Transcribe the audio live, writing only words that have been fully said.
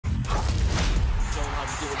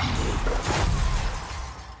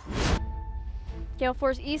Gale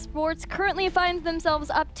Force eSports currently finds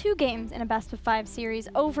themselves up 2 games in a best-of-5 series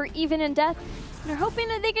over Even and Death, and are hoping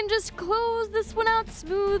that they can just close this one out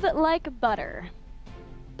smooth like butter.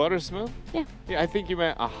 Butter smooth? Yeah. Yeah, I think you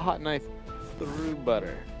meant a hot knife through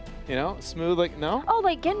butter. You know, smooth like, no? Oh,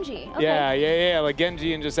 like Genji. Okay. Yeah, like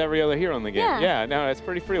Genji and just every other hero in the game. Yeah, no, that's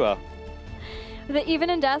pretty freelo. The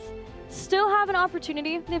Even and Death still have an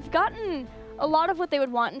opportunity. They've gotten a lot of what they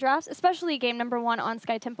would want in drafts, especially game number 1 on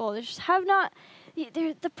Sky Temple. They just have not,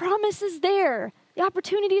 the promise is there. The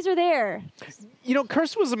opportunities are there. You know,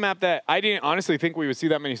 Curse was a map that I didn't honestly think we would see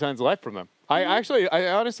that many signs of life from them. I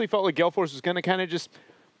honestly felt like Gale Force was going to kind of just,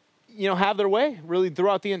 you know, have their way really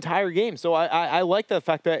throughout the entire game. So I like the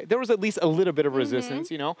fact that there was at least a little bit of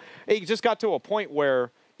resistance, you know. It just got to a point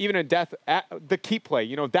where even in Death, the keep play,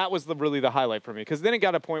 you know, that was really the highlight for me. Because then it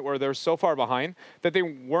got a point where they're so far behind that they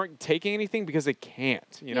weren't taking anything because they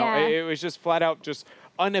can't. You know, it was just flat out just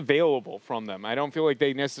unavailable from them. I don't feel like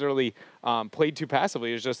they necessarily played too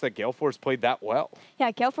passively. It's just that Gale Force played that well. Yeah,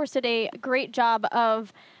 Gale Force did a great job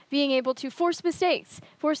of being able to force mistakes,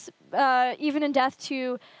 force Even in Death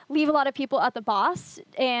to leave a lot of people at the boss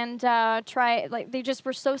and try, like, they just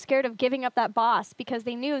were so scared of giving up that boss because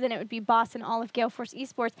they knew then it would be boss in all of Gale Force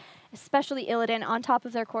eSports, especially Illidan on top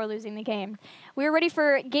of their core losing the game. We're ready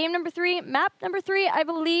for game number 3, map number 3, I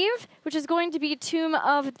believe, which is going to be Tomb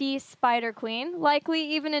of the Spider Queen, likely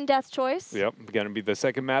Even in Death's choice. Yep, going to be the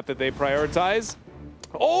second map that they prioritize.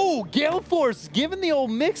 Oh, Gale Force, given the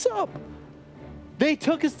old mix-up. They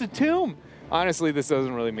took us to Tomb. Honestly, this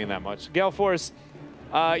doesn't really mean that much. Gale Force,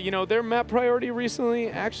 you know, their map priority recently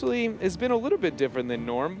actually has been a little bit different than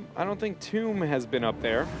norm. I don't think Tomb has been up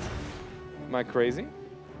there. Am I crazy?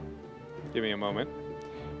 Give me a moment.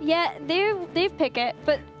 Yeah, they've picked it,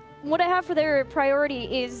 but what I have for their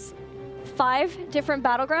priority is 5 different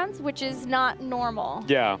battlegrounds, which is not normal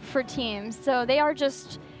for teams. So they are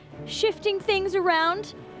just shifting things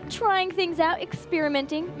around, trying things out,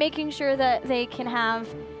 experimenting, making sure that they can have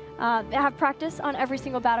practice on every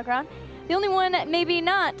single battleground. The only one maybe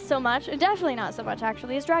not so much, definitely not so much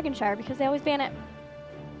actually, is Dragonshire because they always ban it.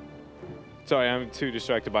 Sorry, I'm too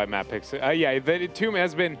distracted by map picks. Yeah, Tomb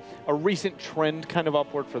has been a recent trend kind of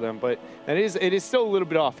upward for them, but it is still a little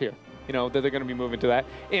bit off here. You know, that they're going to be moving to that.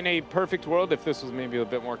 In a perfect world, if this was maybe a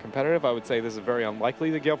bit more competitive, I would say this is very unlikely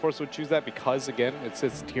that Gale Force would choose that because, again, it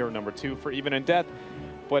sits tier number 2 for Even in Death.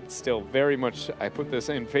 But still, very much, I put this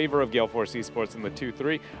in favor of Gale Force eSports in the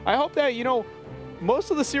 2-3. I hope that, you know,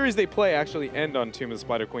 most of the series they play actually end on Tomb of the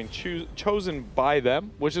Spider Queen, chosen by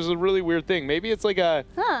them, which is a really weird thing. Maybe it's like a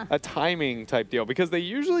timing type deal, because they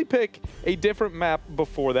usually pick a different map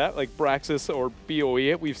before that, like Braxis or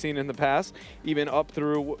BOE, we've seen in the past, even up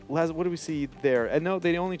through, what do we see there? And no,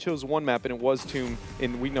 they only chose one map, and it was Tomb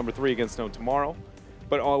in week number 3 against No Tomorrow.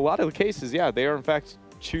 But a lot of the cases, yeah, they are in fact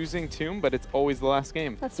choosing Tomb, but it's always the last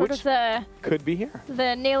game. That's sort of the could be here.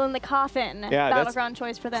 The nail in the coffin battleground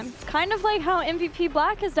choice for them. It's kind of like how MVP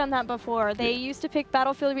Black has done that before. They used to pick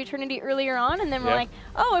Battlefield of Eternity earlier on, and then we're like,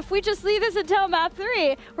 oh, if we just leave this until map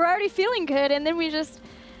 3, we're already feeling good, and then we just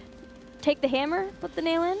take the hammer, put the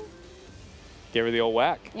nail in. Give her the old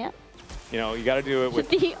whack. Yeah. You know, you got to do it with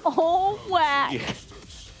the old whack.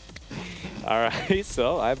 All right,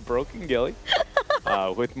 so I've broken Gilly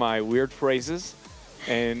with my weird phrases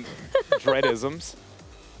and dreadisms,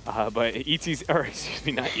 but ETC, or excuse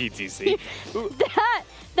me, not ETC.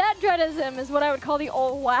 that dreadism is what I would call the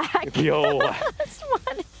old whack. The old whack. That's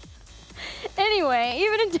funny. Anyway,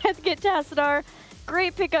 Even in Death get Tassadar.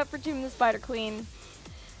 Great pickup for Tomb of the Spider Queen.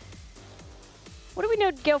 What do we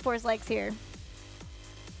know Gale Force likes here?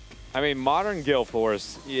 I mean, modern Gale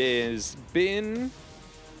Force has been,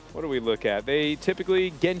 what do we look at? They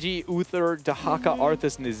typically, Genji, Uther, Dahaka,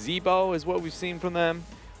 Arthas, Nazebo is what we've seen from them.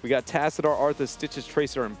 We got Tassadar, Arthas, Stitches,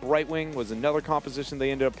 Tracer, and Brightwing was another composition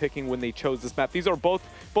they ended up picking when they chose this map. These are both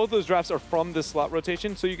those drafts are from this slot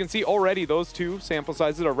rotation, so you can see already those 2 sample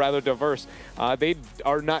sizes are rather diverse. They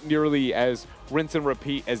are not nearly as rinse and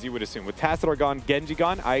repeat as you would assume. With Tassadar gone, Genji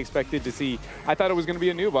gone, I expected to see, I thought it was going to be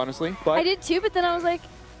a noob, honestly. But I did too, but then I was like,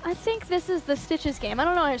 I think this is the Stitches game. I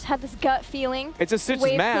don't know, I just had this gut feeling. It's a Stitches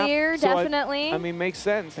Wave map. Clear, so definitely. I mean, makes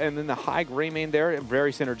sense. And then the high gray main there,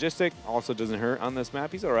 very synergistic. Also doesn't hurt on this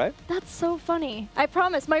map. He's all right. That's so funny. I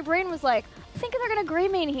promise, my brain was like, I think they're going to gray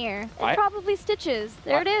main here. Probably Stitches.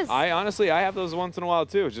 There it is. I honestly, I have those once in a while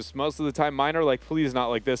too. Just most of the time mine are like, please not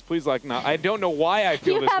like this. Please like not. I don't know why I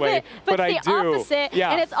feel this way, but I do. It's the opposite,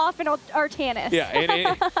 and it's often Artanis. Yeah,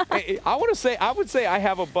 and I would say I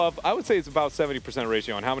have above, I would say it's about 70%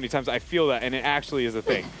 ratio on how many times I feel that, and it actually is a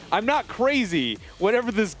thing. I'm not crazy,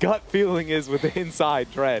 whatever this gut feeling is with the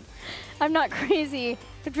inside dread. I'm not crazy.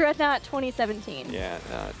 Dreadnought 2017. Yeah,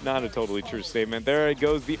 not a totally true statement. There it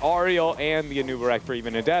goes, the Ariel and the Anubarak for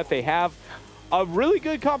Even in Death. They have a really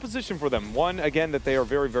good composition for them. One, again, that they are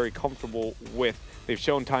very, very comfortable with. They've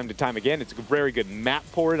shown time to time again. It's a very good map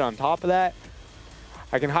for it on top of that.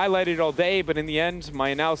 I can highlight it all day, but in the end, my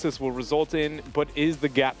analysis will result in, but is the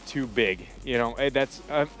gap too big? You know, that's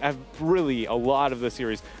really a lot of the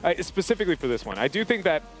series, specifically for this one. I do think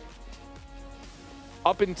that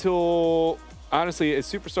up until, honestly,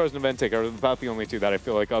 Superstars and Eventic are about the only two that I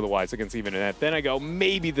feel like otherwise against Even in Death. Then I go,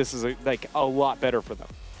 maybe this is like a lot better for them.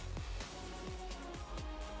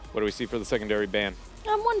 What do we see for the secondary ban?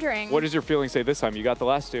 I'm wondering. What does your feeling say this time? You got the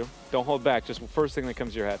last two. Don't hold back. Just first thing that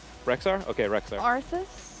comes to your head. Rexar? Okay, Rexar.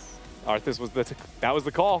 Arthas? Arthas was that was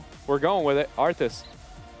the call. We're going with it. Arthas.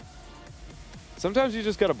 Sometimes you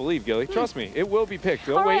just gotta believe, Gilly. Trust me, it will be picked.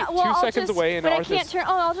 They'll wait 2 seconds away, and but Arthas. I can't turn.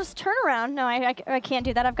 Oh, I'll just turn around. No, I can't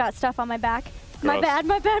do that. I've got stuff on my back. Gross.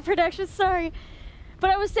 My bad production. Sorry. But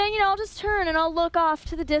I was saying, you know, I'll just turn and I'll look off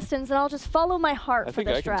to the distance and I'll just follow my heart for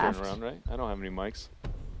this draft. I think I can turn around, right? I don't have any mics.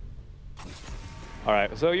 All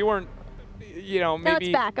right, so you weren't, you know,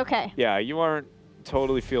 maybe. No, it's back. Okay. Yeah, you weren't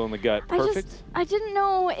totally feeling the gut. Perfect. I didn't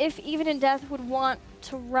know if Even in Death would want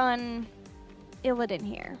to run Illidan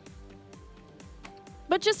here.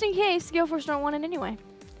 But just in case, Gale Force don't want it anyway.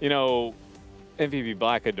 You know, MVP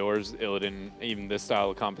Black adores Illidan, even this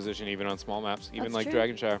style of composition, even on small maps, even like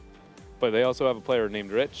Dragonshire. But they also have a player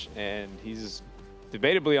named Rich, and he's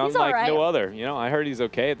debatably unlike no other. You know, I heard he's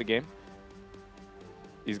okay at the game.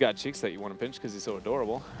 He's got cheeks that you want to pinch because he's so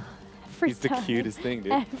adorable. He's the cutest thing,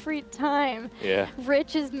 dude. Every time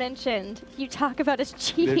Rich is mentioned, you talk about his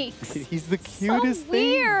cheeks. He's the cutest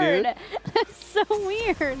thing, dude. That's so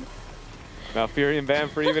weird. Malfurion ban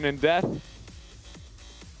for Even in Death.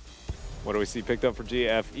 What do we see picked up for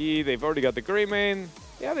GFE? They've already got the Grey Mane.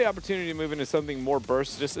 They have the opportunity to move into something more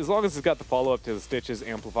burst, just as long as it's got the follow-up to the Stitches,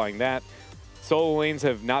 amplifying that. Solo lanes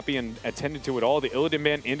have not been attended to at all. The Illidan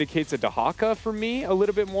ban indicates a Dahaka for me a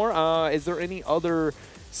little bit more. Is there any other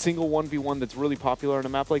single 1v1 that's really popular on a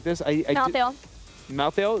map like this? Malthael.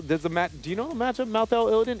 Malthael? Do you know the matchup,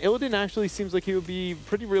 Malthael-Illidan? Illidan actually seems like he would be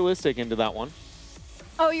pretty realistic into that one.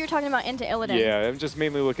 Oh, you're talking about into Illidan. Yeah, I'm just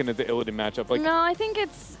mainly looking at the Illidan matchup. Like, no, I think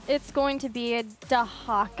it's going to be a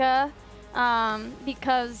Dahaka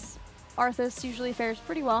because Arthas usually fares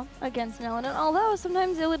pretty well against an Illidan, although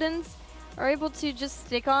sometimes Illidans are able to just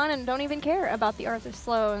stick on and don't even care about the Arthas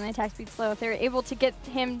slow and the attack speed slow. If they're able to get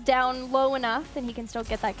him down low enough, then he can still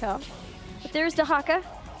get that kill. But there's Dahaka.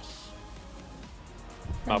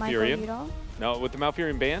 Malfurion. No, with the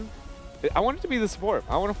Malfurion ban, I want it to be the support.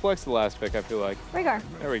 I want to flex the last pick, I feel like. Rhaegar.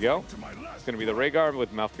 There we go. It's going to be the Rhaegar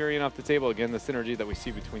with Malfurion off the table. Again, the synergy that we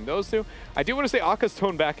see between those two. I do want to say Aka's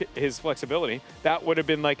toned back his flexibility. That would have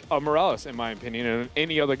been like a Morales, in my opinion, in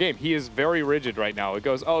any other game. He is very rigid right now. It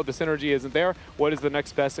goes, oh, the synergy isn't there. What is the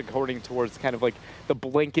next best according towards kind of like the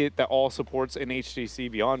blanket that all supports in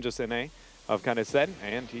HGC beyond just NA of kind of said,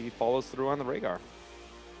 and he follows through on the Rhaegar.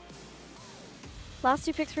 Last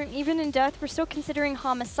two picks from Even in Death. We're still considering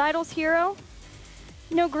Homicidal's hero.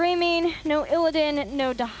 No Greymane, no Illidan,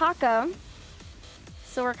 no Dahaka.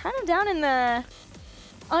 So we're kind of down in the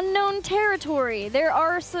unknown territory. There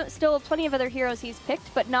are still plenty of other heroes he's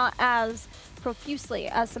picked, but not as profusely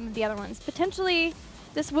as some of the other ones. Potentially,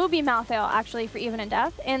 this will be Malthael, actually, for Even in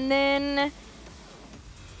Death. And then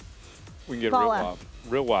we can get Vala. real wild.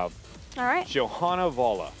 Real wild. All right. Johanna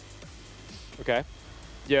Vala. Okay.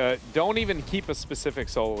 Yeah, don't even keep a specific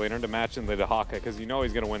solo laner to match in the Dahaka because you know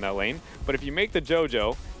he's going to win that lane. But if you make the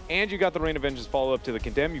JoJo and you got the Rain of Vengeance follow-up to the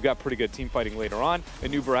Condemn, you got pretty good team fighting later on.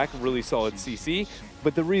 Anubarak, really solid CC.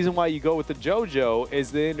 But the reason why you go with the JoJo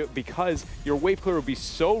is then because your wave clear will be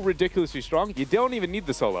so ridiculously strong, you don't even need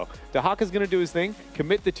the solo. Dahaka's going to do his thing,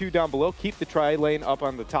 commit the two down below, keep the tri lane up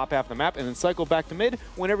on the top half of the map, and then cycle back to mid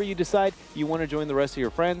whenever you decide you want to join the rest of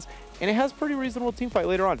your friends. And it has pretty reasonable team fight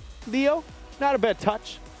later on. Leo, not a bad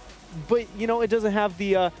touch, but you know, it doesn't have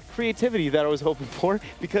the creativity that I was hoping for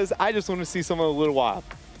because I just want to see someone a little wild.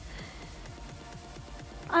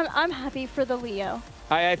 I'm happy for the Leo.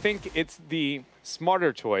 I think it's the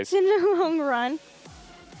smarter choice. In the long run.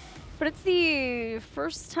 But it's the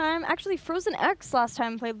first time, actually Frozen X last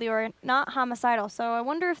time played Leo, not Homicidal. So I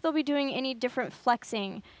wonder if they'll be doing any different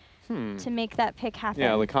flexing to make that pick happen.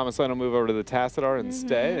 Yeah, like Homicidal move over to the Tassadar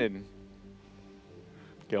instead. And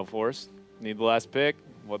Gale Force. Need the last pick.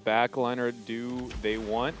 What backliner do they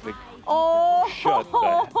want? Shut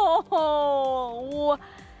that.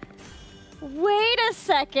 Wait a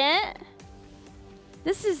second.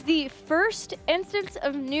 This is the first instance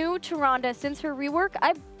of new Tyrande since her rework.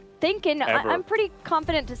 thinking, I'm pretty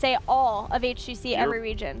confident to say all of HGC, every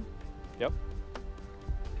region. Yep.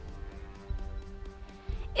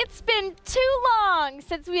 It's been too long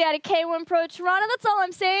since we had a K1 Pro Tyrande. That's all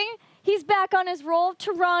I'm saying. He's back on his roll.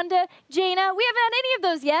 Tyrande, Jaina. We haven't had any of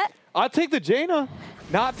those yet. I'll take the Jaina.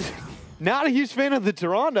 Not a huge fan of the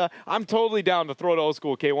Tyrande. I'm totally down to throw to old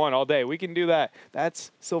school K1 all day. We can do that.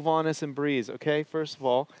 That's Sylvanas and Breeze, okay? First of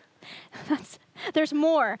all. There's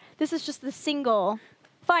more. This is just the single.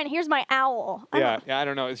 Fine, here's my owl. Yeah, I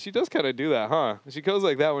don't know. She does kind of do that, huh? She goes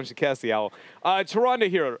like that when she casts the owl. Tyrande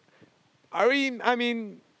here. I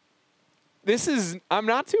mean, this is, I'm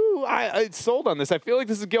not too sold on this. I feel like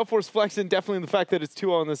this is Gale Force flexing definitely the fact that it's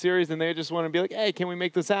 2-0 in the series, and they just want to be like, hey, can we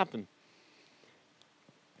make this happen?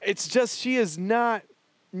 It's just she is not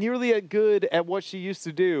nearly as good at what she used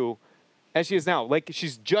to do as she is now. Like,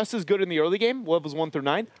 she's just as good in the early game, levels 1 through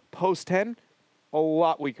 9. Post 10, a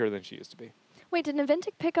lot weaker than she used to be. Wait, did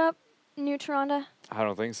Naventic pick up new Tyrande? I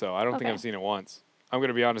don't think so. I don't think I've seen it once. I'm going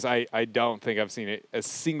to be honest. I don't think I've seen it a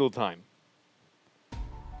single time.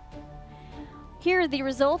 Here are the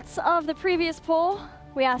results of the previous poll.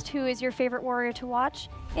 We asked who is your favorite warrior to watch,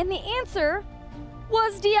 and the answer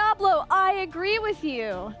was Diablo. I agree with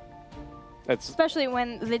you. That's especially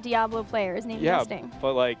when the Diablo player is named Mustang. Yeah,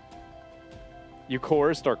 but like, you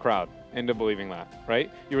coerced our crowd into believing that,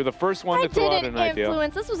 right? You were the first one to throw out an idea.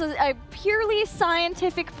 This was a purely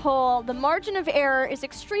scientific poll. The margin of error is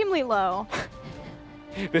extremely low.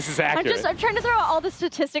 This is accurate. I'm trying to throw out all the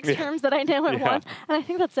statistics terms that I know at once, and I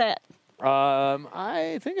think that's it.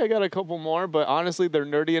 I think I got a couple more, but honestly, they're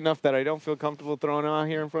nerdy enough that I don't feel comfortable throwing them out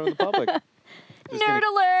here in front of the public. Nerd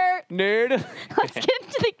alert! Nerd. Let's get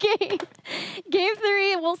into the game. Game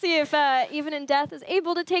 3, we'll see if Even in Death is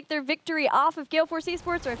able to take their victory off of Gale Force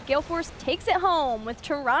eSports, or if Gale Force takes it home with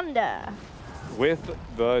Tyrande. With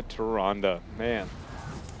the Tyrande, man.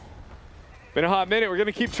 Been a hot minute. We're going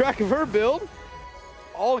to keep track of her build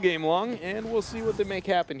all game long, and we'll see what they make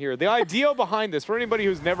happen here. The idea behind this, for anybody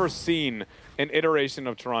who's never seen an iteration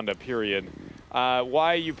of Tyrande, period,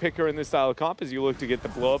 why you pick her in this style of comp is you look to get the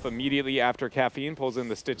blow up immediately after Caffeine pulls in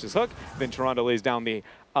the Stitch's hook. Then Tyrande lays down the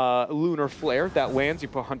Lunar Flare that lands. You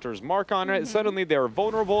put Hunter's Mark on it. Suddenly they're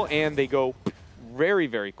vulnerable, and they go very,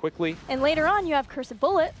 very quickly. And later on, you have Cursed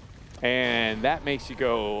Bullet. And that makes you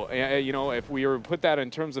go, you know, if we were to put that in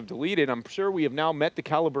terms of deleted, I'm sure we have now met the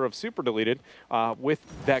caliber of super deleted with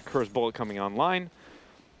that Cursed Bullet coming online.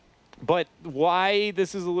 But why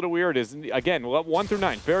this is a little weird is, again, 1 through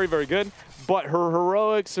 9, very, very good. But her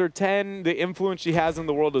heroics are 10, the influence she has in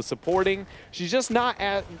the world is supporting. She's just not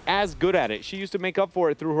as good at it. She used to make up for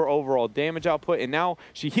it through her overall damage output, and now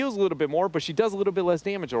she heals a little bit more, but she does a little bit less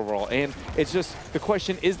damage overall. And it's just the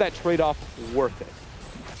question, is that trade-off worth it?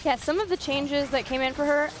 Yeah, some of the changes that came in for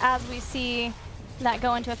her as we see that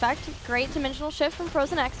go into effect. Great dimensional shift from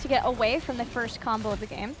Frozen X to get away from the first combo of the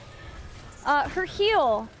game. Her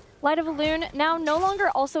heal, Light of a Loon, now no longer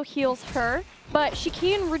also heals her, but she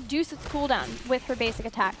can reduce its cooldown with her basic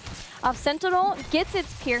attack. Sentinel gets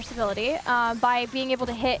its Pierce ability by being able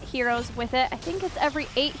to hit heroes with it. I think it's every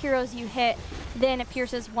 8 heroes you hit, then it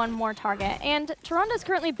pierces 1 more target. And Tyrande is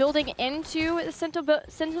currently building into the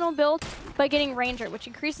Sentinel build by getting Ranger, which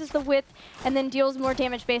increases the width and then deals more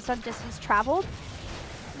damage based on distance traveled.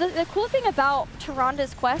 The cool thing about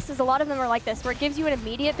Tyrande's quests is a lot of them are like this, where it gives you an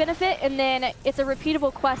immediate benefit, and then it's a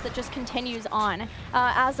repeatable quest that just continues on,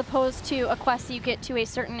 as opposed to a quest that you get to a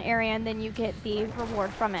certain area and then you get the reward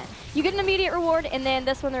from it. You get an immediate reward, and then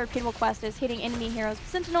this one, the repeatable quest, is hitting enemy heroes.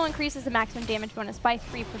 Sentinel increases the maximum damage bonus by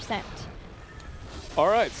 3%. All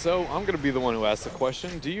right, so I'm going to be the one who asks the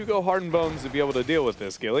question. Do you go Heart and Bones to be able to deal with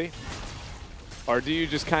this, Gilly? Or do you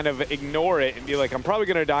just kind of ignore it and be like, I'm probably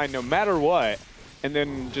going to die no matter what, and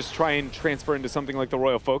then just try and transfer into something like the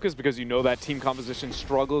Royal Focus because you know that team composition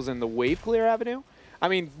struggles in the wave clear avenue? I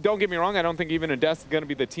mean, don't get me wrong, I don't think Even in Death is going to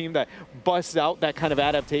be the team that busts out that kind of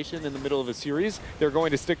adaptation in the middle of a series. They're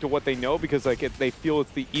going to stick to what they know because like they feel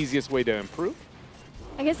it's the easiest way to improve.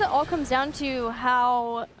 I guess it all comes down to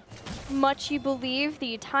how much you believe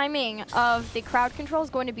the timing of the crowd control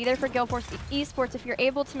is going to be there for Gale Force eSports. If you're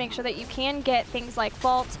able to make sure that you can get things like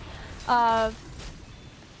Vault,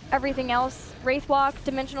 everything else, Wraithwalk,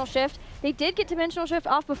 Dimensional Shift. They did get Dimensional Shift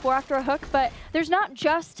off before after a hook, but there's not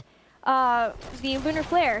just the Lunar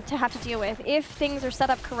Flare to have to deal with. If things are set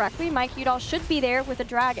up correctly, Mike Udall should be there with a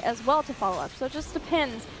drag as well to follow up. So it just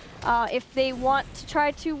depends if they want to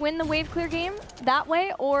try to win the wave clear game that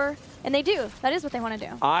way, or, and they do. That is what they want to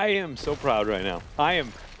do. I am so proud right now. I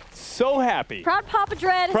am so happy. Proud Papa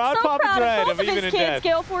Dread. Proud so Papa proud Dread of both of Even his in kids, Death.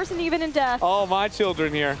 Gale Force and Even in Death. All my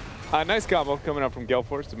children here. Nice combo coming up from Gale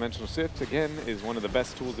Force. Dimensional Shift, again, is one of the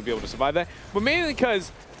best tools to be able to survive that. But mainly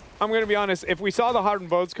because, I'm going to be honest, if we saw the Hardened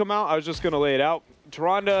Bones come out, I was just going to lay it out.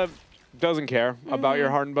 Tyrande doesn't care about your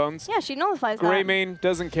Hardened Bones. Yeah, she nullifies that. Greymane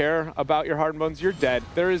doesn't care about your Hardened Bones. You're dead.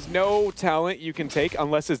 There is no talent you can take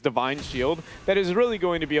unless it's Divine Shield that is really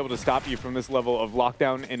going to be able to stop you from this level of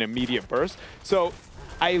lockdown and immediate burst. So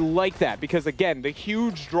I like that because, again, the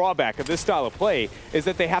huge drawback of this style of play is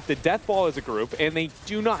that they have to death ball as a group, and they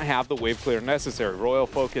do not have the wave clear necessary. Royal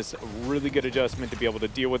Focus, a really good adjustment to be able to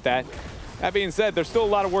deal with that. That being said, there's still a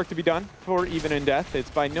lot of work to be done for Even in Death. It's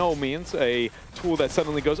by no means a tool that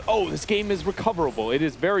suddenly goes, oh, this game is recoverable. It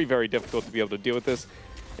is very, very difficult to be able to deal with this.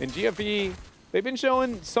 And GFE, they've been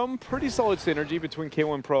showing some pretty solid synergy between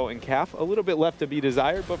K1 Pro and CAF. A little bit left to be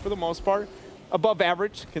desired, but for the most part, above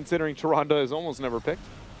average, considering Tyrande is almost never picked.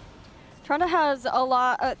 Tyrande has a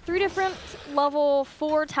lot, 3 different level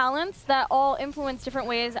 4 talents that all influence different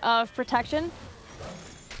ways of protection.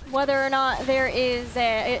 Whether or not there is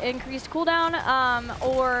an increased cooldown,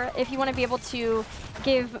 or if you want to be able to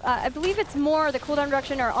give, I believe it's more the cooldown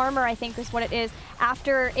reduction or armor, I think is what it is,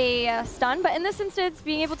 after a stun. But in this instance,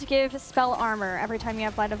 being able to give spell armor every time you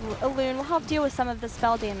have Light of Elune will help deal with some of the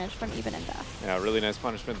spell damage from Even in Death. Yeah, really nice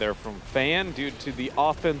punishment there from Fan due to the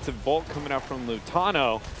offensive bolt coming out from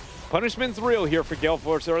Lutano. Punishment's real here for Gale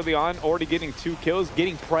Force early on, already getting 2 kills,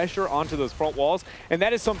 getting pressure onto those front walls, and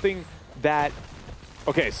that is something that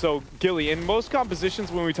okay, so Gilly, in most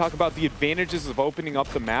compositions when we talk about the advantages of opening up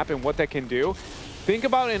the map and what that can do, think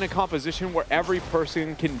about in a composition where every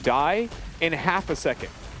person can die in half a second.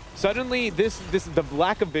 Suddenly, the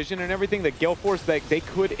lack of vision and everything that Gale Force that they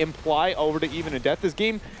could imply over to Even in Death, this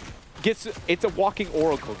game it's a walking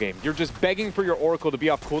Oracle game. You're just begging for your Oracle to be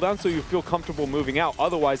off cooldown so you feel comfortable moving out.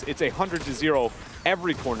 Otherwise, it's 100-0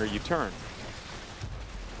 every corner you turn.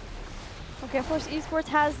 Okay, of course, eSports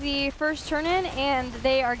has the first turn-in, and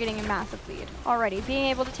they are getting a massive lead already. Being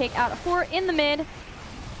able to take out a 4 in the mid,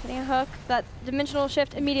 getting a hook. That Dimensional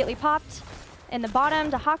Shift immediately popped. In the bottom,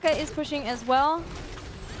 Dahaka is pushing as well.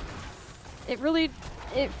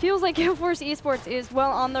 It feels like Gale Force eSports is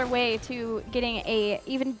well on their way to getting a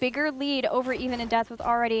even bigger lead over Even in Death with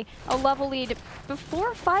already a level lead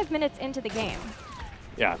before 5 minutes into the game.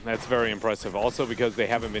 Yeah, that's very impressive. Also because they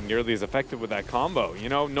haven't been nearly as effective with that combo. You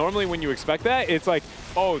know, normally when you expect that, it's like,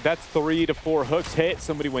 oh, that's 3 to 4 hooks hit,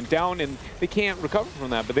 somebody went down, and they can't recover from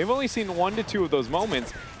that. But they've only seen 1 to 2 of those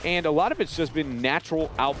moments, and a lot of it's just been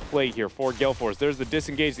natural outplay here for Gale Force. There's the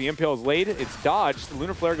disengage, the impale is laid, it's dodged, the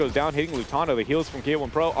Lunar Flare goes down, hitting Lutano. The heals from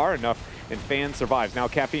K1 Pro are enough, and Fan survives. Now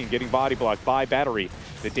Caffeine getting body blocked by Battery.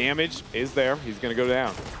 The damage is there, he's gonna go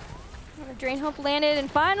down. Drain Hope landed, and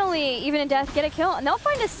finally, Even in Death get a kill. And they'll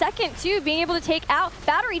find a second, too, being able to take out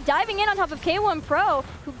Battery, diving in on top of K1 Pro,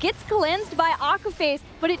 who gets cleansed by Aquaface,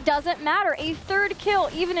 but it doesn't matter. A 3rd kill,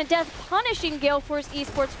 Even in Death, punishing Gale Force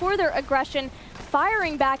eSports for their aggression,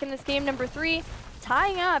 firing back in this game number 3,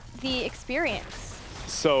 tying up the experience.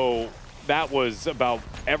 So that was about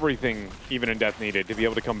everything Even in Death needed to be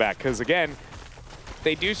able to come back, because again,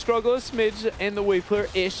 they do struggle a smidge in the wave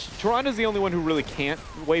clear-ish. Tyrande's the only one who really can't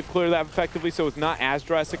wave clear that effectively, so it's not as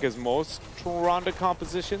drastic as most Tyrande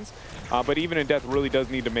compositions. But Even in Death really does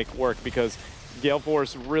need to make work because Gale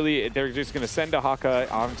Force really, they're just going to send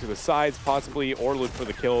Dahaka onto the sides, possibly, or look for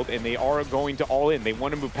the kill, and they are going to all in. They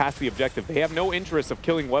want to move past the objective. They have no interest of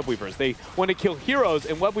killing Webweavers. They want to kill heroes,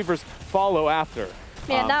 and Webweavers follow after.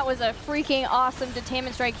 Man, that was a freaking awesome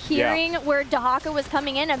detainment strike. Hearing where Dahaka was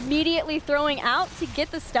coming in, immediately throwing out to get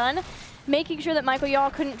the stun, making sure that Michael Yall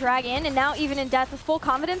couldn't drag in, and now Even in Death with full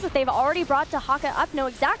confidence that they've already brought Dahaka up, know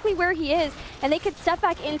exactly where he is, and they could step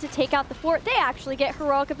back in to take out the fort. They actually get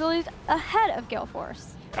heroic abilities ahead of Gale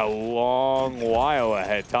Force. A long while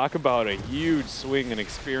ahead. Talk about a huge swing in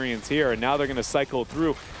experience here, and now they're going to cycle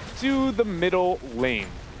through to the middle lane.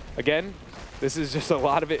 Again, this is just a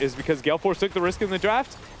lot of it is because Gale Force took the risk in the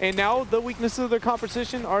draft, and now the weaknesses of their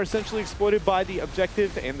composition are essentially exploited by the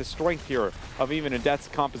objective and the strength here of Even in Death's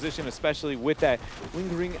composition, especially with that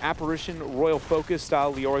lingering apparition Royal Focus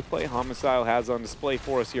style Leoric play Homicide has on display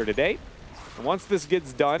for us here today. And once this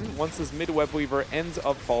gets done, once this mid-web weaver ends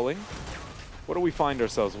up falling, what do we find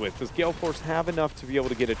ourselves with? Does Gale Force have enough to be able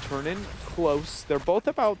to get a turn-in? Close. They're both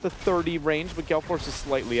about the 30 range, but Gale Force is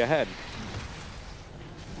slightly ahead.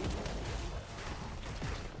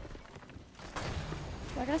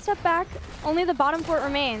 They're going to step back. Only the bottom fort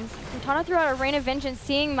remains. Lutano threw out a Rain of Vengeance,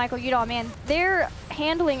 seeing Michael Udall. Man, their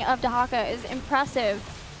handling of Dahaka is impressive.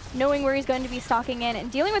 knowing where he's going to be stalking in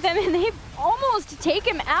and dealing with him, and they almost take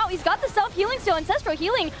him out. He's got the self-healing still. Ancestral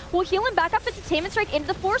Healing will heal him back up into Detainment Strike into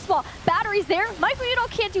the Force Wall. Battery's there. Michael Udall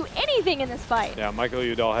can't do anything in this fight. Yeah, Michael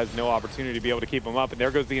Udall has no opportunity to be able to keep him up, and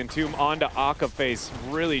there goes the Entomb onto Akaface,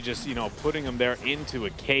 really just, you know, putting him there into a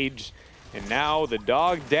cage. And now the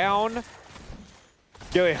dog down.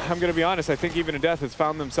 Gilly, I'm going to be honest, I think Even in Death has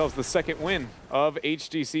found themselves the second win of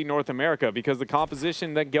HGC North America because the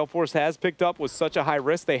composition that Gale Force has picked up was such a high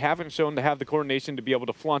risk. They haven't shown to have the coordination to be able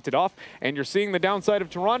to flaunt it off. And you're seeing the downside of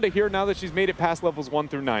Tyrande here now that she's made it past levels 1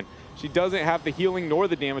 through 9. She doesn't have the healing nor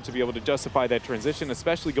the damage to be able to justify that transition,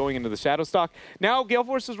 especially going into the Shadow Stock. Now Gale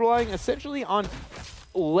Force is relying essentially on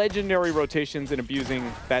legendary rotations and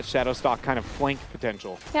abusing that Shadow Stock kind of flank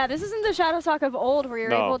potential. Yeah, this isn't the Shadow Stock of old where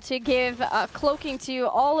you're able to give cloaking to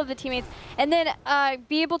all of the teammates and then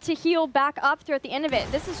be able to heal back up throughout the end of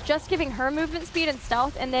it. This is just giving her movement speed and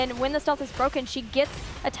stealth, and then when the stealth is broken, she gets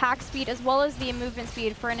attack speed as well as the movement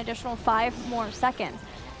speed for an additional 5 more seconds.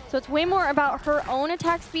 So it's way more about her own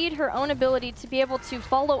attack speed, her own ability to be able to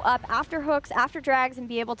follow up after hooks, after drags, and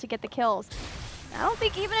be able to get the kills. I don't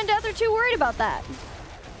think Even in Death are too worried about that.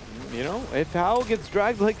 You know, if Howell gets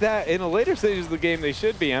dragged like that in the later stages of the game, they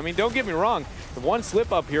should be. I mean, don't get me wrong. The one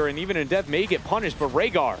slip up here and Even in Death may get punished, but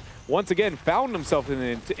Rhaegar, once again, found himself in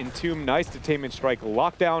the Entomb. Nice Detainment Strike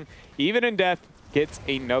lockdown. Even in Death gets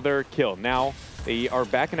another kill. Now, they are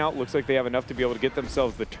backing out. Looks like they have enough to be able to get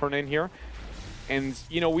themselves the turn in here. And,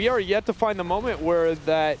 you know, we are yet to find the moment where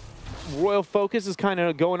that Royal Focus is kind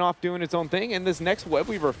of going off doing its own thing. In this next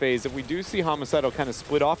Webweaver phase, if we do see Homicidal kind of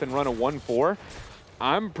split off and run a 1-4,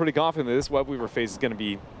 I'm pretty confident that this Webweaver phase is going to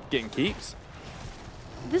be getting keeps.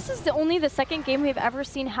 This is only the second game we've ever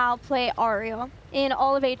seen Hal play Ariel in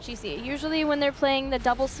all of HGC. Usually when they're playing the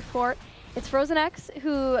double support, it's Frozen X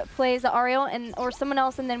who plays the Ariel or someone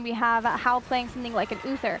else, and then we have Hal playing something like an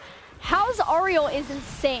Uther. Hal's Ariel is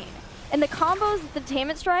insane. And the combos, the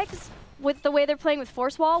Detainment Strikes, with the way they're playing with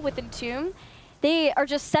Force Wall, with Entomb, they are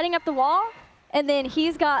just setting up the wall, and then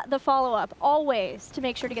he's got the follow-up always to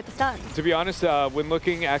make sure to get the stun. To be honest, when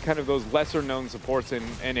looking at kind of those lesser-known supports in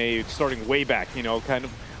NA starting way back, you know, kind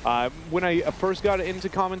of when I first got into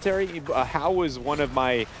commentary, Hal was one of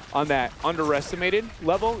my, on that underestimated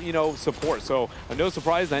level, you know, support. So no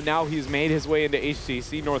surprise that now he's made his way into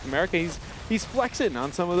HGC North America. He's flexing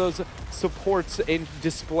on some of those supports and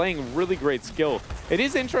displaying really great skill. It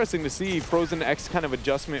is interesting to see Frozen X kind of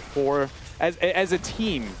adjustment for, as a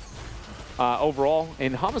team, overall,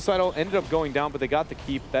 and Homicidal ended up going down, but they got the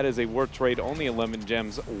keep. That is a worth trade. Only 11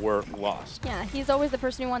 gems were lost. Yeah, he's always the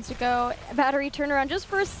person who wants to go Battery turnaround just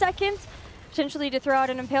for a second, potentially to throw out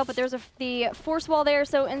an Impale, but there's the Force Wall there,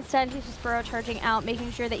 so instead he's just burrow charging out,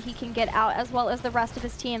 making sure that he can get out as well as the rest of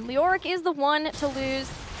his team. Leoric is the one to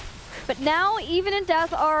lose, but now Even in Death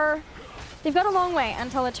they've got a long way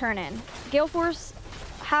until a turn-in. Gale Force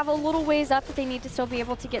have a little ways up, but they need to still be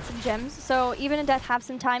able to get some gems. So Even in Death have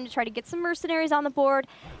some time to try to get some mercenaries on the board,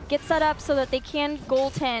 get set up so that they can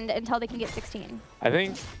goaltend until they can get 16. I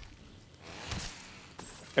think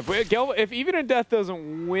if Even in Death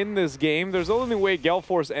doesn't win this game, there's only way Gale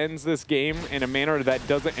Force ends this game in a manner that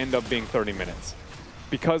doesn't end up being 30 minutes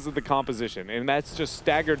because of the composition. And that's just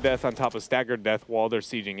staggered death on top of staggered death while they're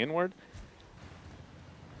sieging inward.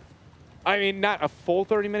 I mean, not a full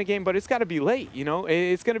 30-minute game, but it's got to be late, you know?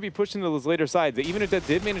 It's going to be pushed into those later sides. Even if that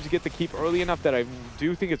did manage to get the keep early enough that I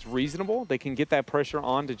do think it's reasonable, they can get that pressure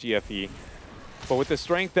onto GFE. But with the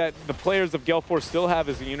strength that the players of Gale Force still have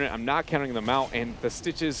as a unit, I'm not counting them out. And the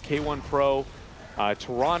Stitches, K1 Pro,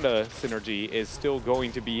 Tyrande synergy is still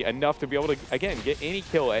going to be enough to be able to, again, get any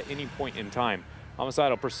kill at any point in time.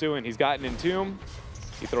 Homicidal pursuing. He's got an Entomb.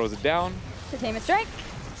 He throws it down. Detainment Strike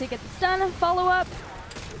to get the stun, follow up.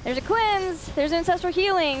 There's a cleanse, there's Ancestral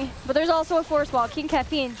Healing, but there's also a Force Wall. King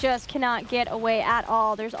Caffeine just cannot get away at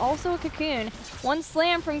all. There's also a Cocoon. One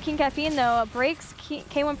slam from King Caffeine, though, breaks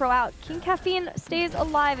K1 Pro out. King Caffeine stays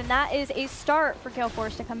alive, and that is a start for Gale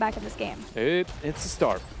Force to come back in this game. It's a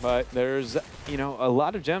start, but there's, you know, a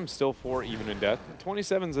lot of gems still for Even in Death.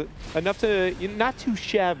 27's enough to, you know, not too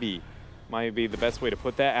shabby, might be the best way to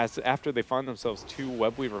put that, as after they find themselves 2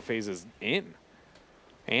 Webweaver phases in.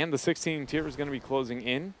 And the 16 tier is going to be closing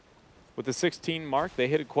in. With the 16 mark, they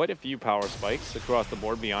hit quite a few power spikes across the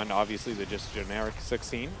board beyond, obviously, the just generic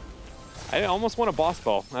 16. I almost want a boss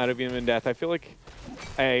call out of Even in Death. I feel like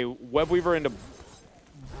a Webweaver into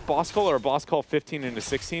boss call or a boss call 15 into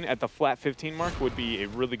 16 at the flat 15 mark would be a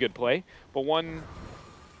really good play. But one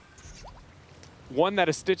that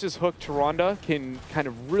a Stitches hook Tyrande can kind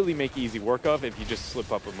of really make easy work of if you just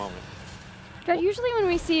slip up a moment. God, usually when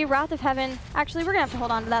we see Wrath of Heaven, actually we're going to have to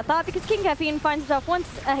hold on to that thought because King Caffeine finds himself once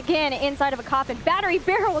again inside of a coffin. Battery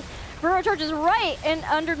barrels, Burrow charges right and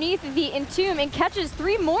underneath the Entomb and catches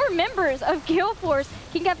 3 more members of Gale Force.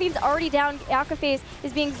 King Caffeine's already down. Alcaphase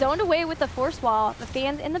is being zoned away with the Force Wall. The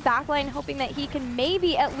fans in the backline hoping that he can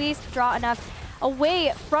maybe at least draw enough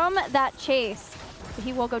away from that chase. But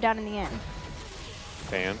he will go down in the end.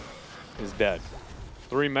 Fan is dead.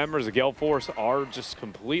 3 members of Gale Force are just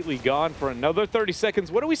completely gone for another 30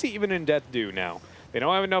 seconds. What do we see Even in Death do now? They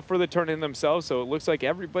don't have enough for the turn in themselves, so it looks like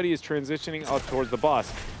everybody is transitioning up towards the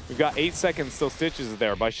boss. We've got 8 seconds till Stitches is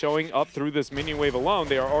there. By showing up through this minion wave alone,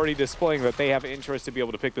 they are already displaying that they have interest to be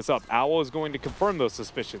able to pick this up. Owl is going to confirm those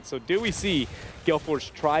suspicions. So do we see Gale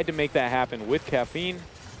Force try to make that happen with Caffeine?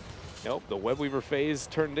 Nope, the Webweaver phase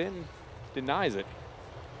turned in, denies it.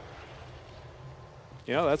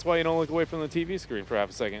 You know, that's why you don't look away from the TV screen for half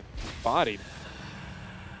a second. Bodied.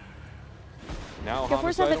 Now Gale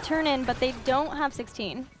Force have a turn in, but they don't have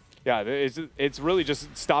 16. Yeah, it's really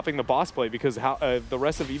just stopping the boss play because the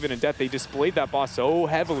rest of Even in Death, they displayed that boss so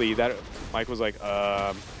heavily that Mike was like,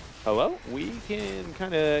 hello? We can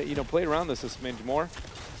kind of, you know, play around this a smidge more.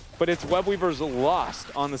 But it's Webweaver's lost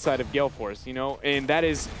on the side of Gale Force, you know, and that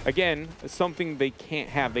is, again, something they can't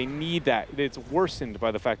have. They need that. It's worsened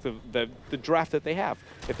by the fact of the draft that they have.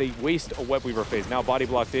 If they waste a Webweaver phase, now body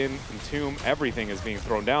blocked in, Entomb, everything is being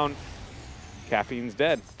thrown down. Caffeine's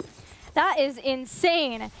dead. That is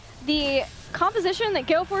insane. The composition that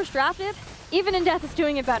Gale Force drafted, Even in Death is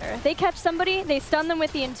doing it better. They catch somebody, they stun them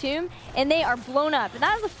with the Entomb, and they are blown up. And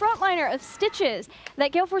that is the frontliner of Stitches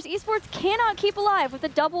that Gale Force eSports cannot keep alive with a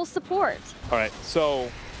double support. All right, so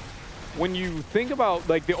when you think about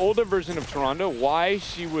like the older version of Toronto, why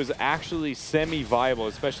she was actually semi-viable,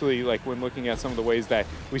 especially like when looking at some of the ways that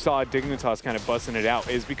we saw Dignitas kind of busting it out,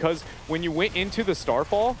 is because when you went into the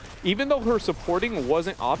Starfall, even though her supporting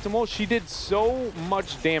wasn't optimal, she did so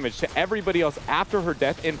much damage to everybody else after her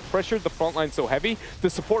death and pressured the front line so heavy, the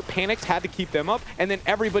support panics, had to keep them up, and then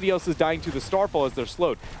everybody else is dying to the Starfall as they're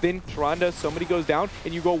slowed. Then Toronto, somebody goes down,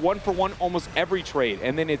 and you go 1-for-1 almost every trade,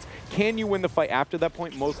 and then it's, can you win the fight after that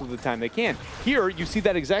point? Most of the time they can. Here, you see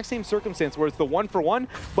that exact same circumstance where it's the 1-for-1,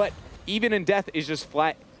 but Even in Death is just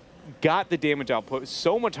flat, got the damage output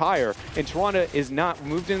so much higher, and Toronto is not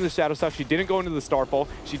moved into the shadow stuff. She didn't go into the Starfall.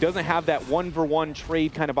 She doesn't have that 1-for-1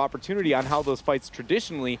 trade kind of opportunity on how those fights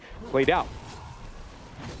traditionally played out.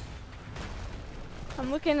 I'm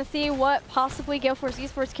looking to see what possibly Gale Force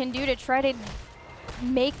eSports can do to try to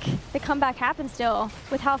make the comeback happen still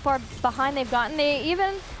with how far behind they've gotten. They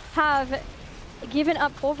even have given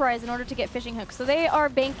up Pulverize in order to get fishing hooks. So they are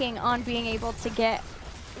banking on being able to get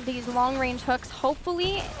these long-range hooks,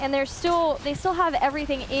 hopefully, and they still have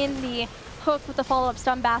everything in the hook with the follow-up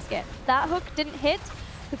stun basket. That hook didn't hit.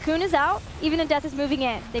 Cocoon is out. Even in Death is moving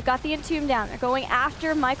in. They've got the Entomb down. They're going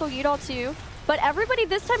after Michael Udall too. But everybody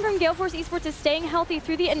this time from Gale Force eSports is staying healthy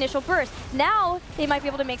through the initial burst. Now they might be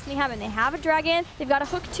able to make something happen. They have a Dragon. They've got a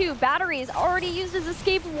hook too. Battery is already used as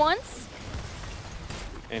escape once.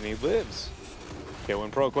 And he lives. Okay,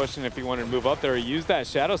 when Pro questioned if he wanted to move up there, he used that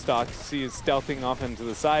Shadow Stock. See he's stealthing off into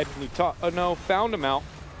the side. Found him out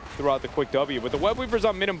throughout the quick W. But the Webweavers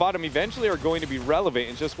on mid and bottom eventually are going to be relevant.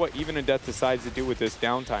 It's just what Even in Death decides to do with this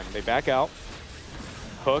downtime. They back out.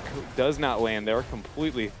 Hook does not land there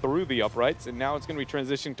completely through the uprights, and now it's going to be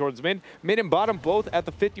transitioning towards mid. Mid and bottom both at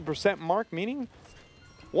the 50% mark, meaning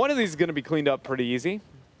one of these is going to be cleaned up pretty easy.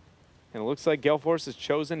 And it looks like Gale Force has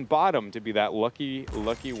chosen bottom to be that lucky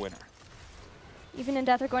winner. Even in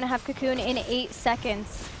Death are going to have Cocoon in 8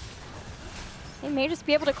 seconds. They may just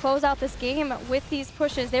be able to close out this game with these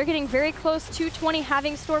pushes. They're getting very close to 20,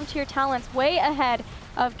 having Storm Tier talents way ahead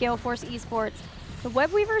of Gale Force eSports. The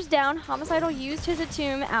Webweaver's down. Homicidal used his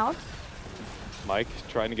Entomb out. Mike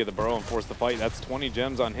trying to get the burrow and force the fight. That's 20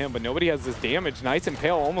 gems on him, but nobody has this damage. Nice and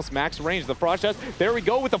Pale, almost max range. The Frost Chest, there we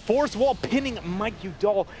go with the Force Wall, pinning Mike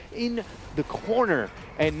Udall in the corner.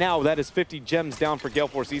 And now that is 50 gems down for Gale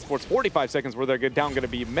Force eSports. 45 seconds where they're down going to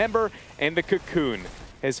be Member, and the Cocoon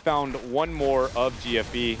has found one more of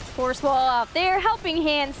GFB. Force Wall out there. Helping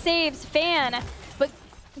Hand saves Fan. But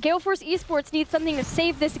Gale Force eSports needs something to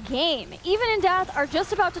save this game. Even in Death are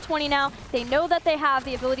just about to 20 now. They know that they have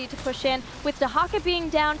the ability to push in with Dahaka being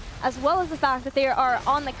down, as well as the fact that they are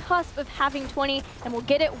on the cusp of having 20 and will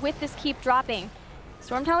get it with this keep dropping.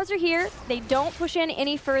 Storm Towers are here. They don't push in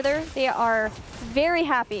any further. They are very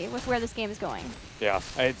happy with where this game is going. Yeah,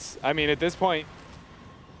 I mean, at this point,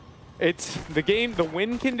 It's the game, the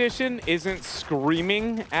win condition isn't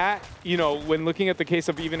screaming at, you know, when looking at the case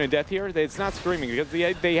of even in death here, it's not screaming because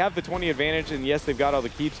they have the 20 advantage, and yes, they've got all the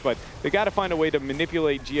keeps, but they got to find a way to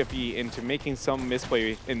manipulate GFE into making some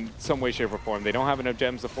misplay in some way, shape, or form. They don't have enough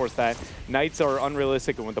gems to force that. Knights are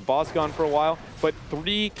unrealistic, and with the boss gone for a while, but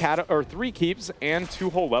 3 keeps and 2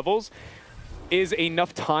 whole levels is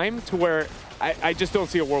enough time to where I just don't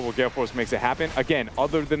see a world where Gale Force makes it happen. Again,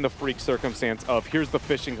 other than the freak circumstance of here's the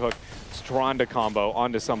fishing hook, Stronda combo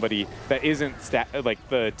onto somebody that isn't like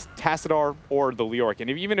the Tassadar or the Leoric.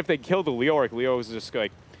 And even if they kill the Leoric, Leo is just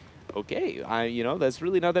like, okay, you know, that's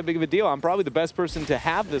really not that big of a deal. I'm probably the best person to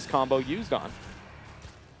have this combo used on.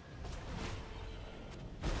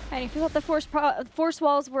 And if you thought the force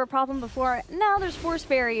walls were a problem before, now there's force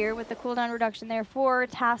barrier with the cooldown reduction there for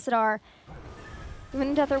Tassadar. Win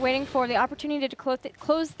and Death are waiting for the opportunity to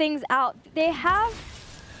close things out. They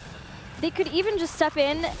could even just step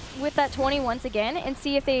in with that 20 once again and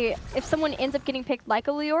see if someone ends up getting picked like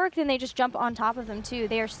a Leoric, then they just jump on top of them too.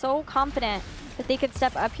 They are so confident that they could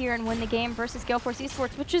step up here and win the game versus Gale Force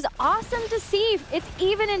eSports, which is awesome to see. It's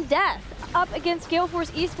even in death up against Gale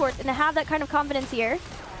Force eSports, and to have that kind of confidence here.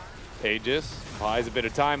 Aegis buys a bit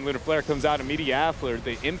of time. Lunar Flare comes out immediately after.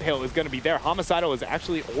 The Impale is going to be there. Homicidal has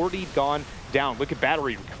actually already gone down. Look at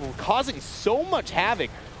Battery causing so much havoc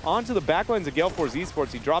onto the backlines of Gale Force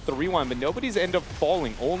eSports. He dropped the rewind, but nobody's end up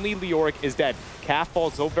falling. Only Leoric is dead. Calf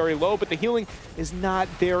falls so very low, but the healing is not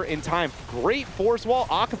there in time. Great force wall.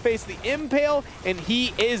 Akaface the Impale, and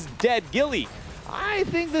he is dead. Gilly, I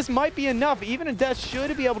think this might be enough. Even in death,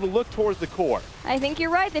 should be able to look towards the core. I think you're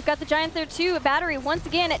right. They've got the Giants there too. Battery, once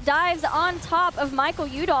again, it dives on top of Michael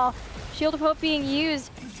Udall. Shield of Hope being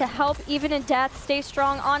used to help Even in Death stay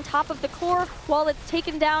strong on top of the core while it's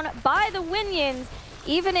taken down by the Winions.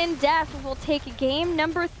 Even in Death will take game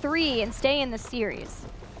number 3 and stay in the series.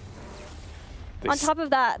 On top of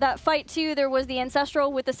that fight too, there was the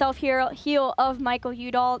Ancestral with the self-heal of Michael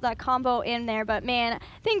Udall, that combo in there. But man, I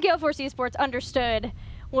think Gale Force eSports understood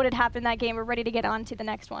what had happened that game. We're ready to get on to the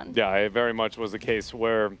next one. Yeah, it very much was the case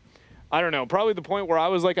where, I don't know, probably the point where I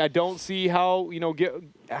was like, I don't see how, you know,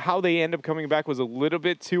 how they end up coming back was a little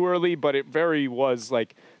bit too early, but it very was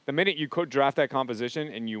like, the minute you could draft that composition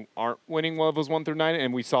and you aren't winning levels 1 through 9,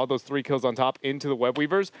 and we saw those 3 kills on top into the Web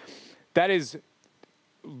Weavers, that is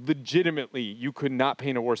legitimately, you could not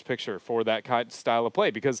paint a worse picture for that kind of style of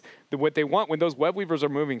play, because what they want when those Web Weavers are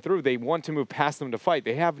moving through, they want to move past them to fight.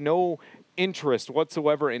 They have no interest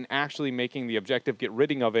whatsoever in actually making the objective, get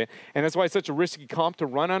rid of it, and that's why it's such a risky comp to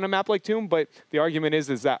run on a map like Tomb. But the argument is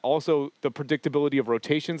that also the predictability of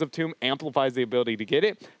rotations of Tomb amplifies the ability to get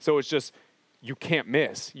it, so it's just, you can't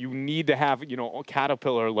miss. You need to have, you know,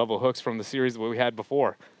 Caterpillar level hooks from the series that we had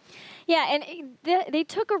before. Yeah, and they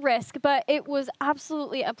took a risk, but it was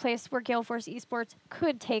absolutely a place where Gale Force eSports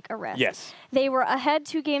could take a risk. Yes. They were ahead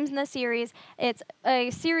 2 games in the series. It's a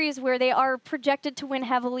series where they are projected to win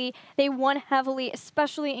heavily. They won heavily,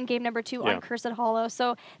 especially in game number 2 on Cursed Hollow.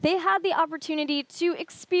 So they had the opportunity to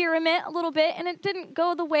experiment a little bit, and it didn't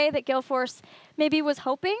go the way that Gale Force maybe was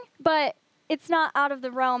hoping, but it's not out of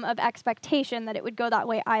the realm of expectation that it would go that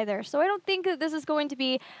way either. So I don't think that this is going to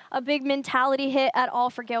be a big mentality hit at all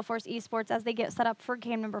for Gale Force eSports as they get set up for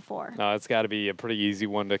game number 4. No, it's got to be a pretty easy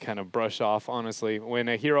one to kind of brush off, honestly. When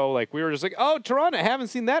a hero, like, we were just like, oh, Toronto, I haven't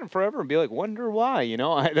seen that in forever, and be like, wonder why, you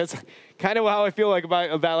know? That's kind of how I feel like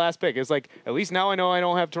about that last pick. It's like, at least now I know I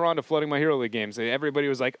don't have Toronto flooding my Hero League games. And everybody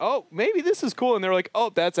was like, oh, maybe this is cool, and they're like,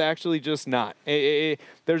 oh, that's actually just not.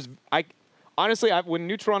 Honestly, when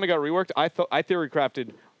New Toronto got reworked, I theory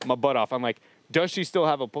crafted my butt off. I'm like, does she still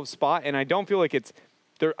have a spot? And I don't feel like it's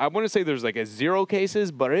there. I wouldn't say there's like a 0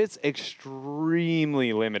 cases, but it's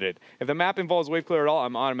extremely limited. If the map involves wave clear at all,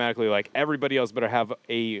 I'm automatically like, everybody else better have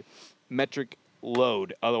a metric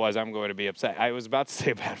load. Otherwise, I'm going to be upset. I was about to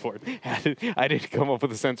say a bad word. I didn't come up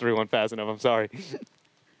with a sensory one fast enough. I'm sorry.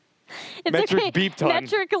 It's metric okay. beep ton.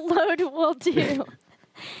 Metric load will do.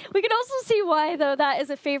 We can also see why, though, that is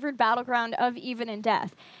a favored battleground of Even in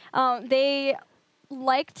Death. They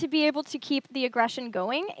like to be able to keep the aggression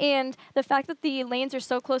going, and the fact that the lanes are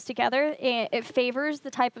so close together, it favors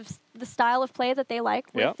the type of the style of play that they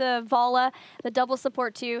like with the Vala, the double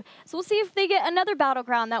support too. So we'll see if they get another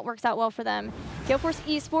battleground that works out well for them. Gale Force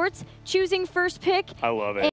eSports choosing first pick. I love it.